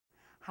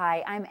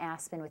Hi, I'm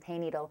Aspen with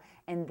Hayneedle,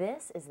 and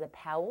this is the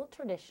Powell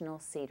Traditional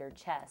Cedar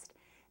Chest.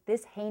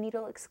 This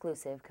Hayneedle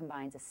exclusive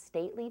combines a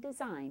stately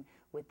design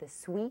with the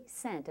sweet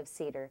scent of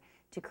cedar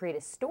to create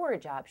a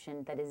storage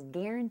option that is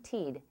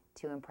guaranteed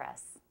to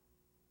impress.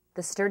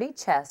 The sturdy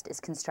chest is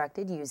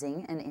constructed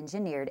using an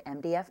engineered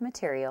MDF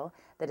material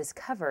that is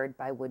covered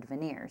by wood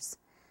veneers.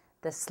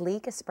 The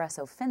sleek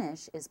espresso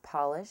finish is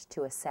polished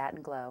to a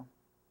satin glow.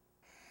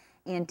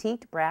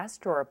 Antiqued brass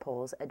drawer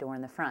pulls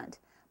adorn the front,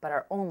 but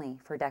are only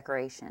for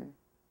decoration.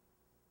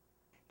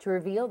 To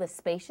reveal the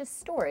spacious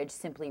storage,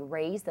 simply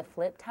raise the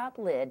flip-top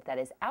lid that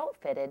is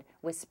outfitted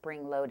with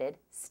spring-loaded,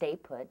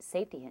 stay-put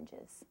safety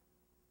hinges.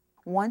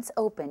 Once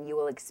open, you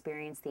will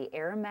experience the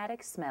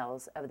aromatic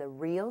smells of the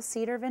real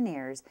cedar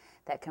veneers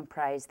that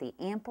comprise the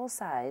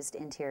ample-sized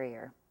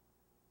interior.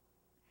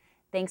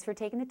 Thanks for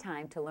taking the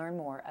time to learn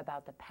more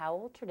about the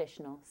Powell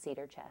Traditional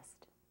Cedar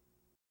Chest.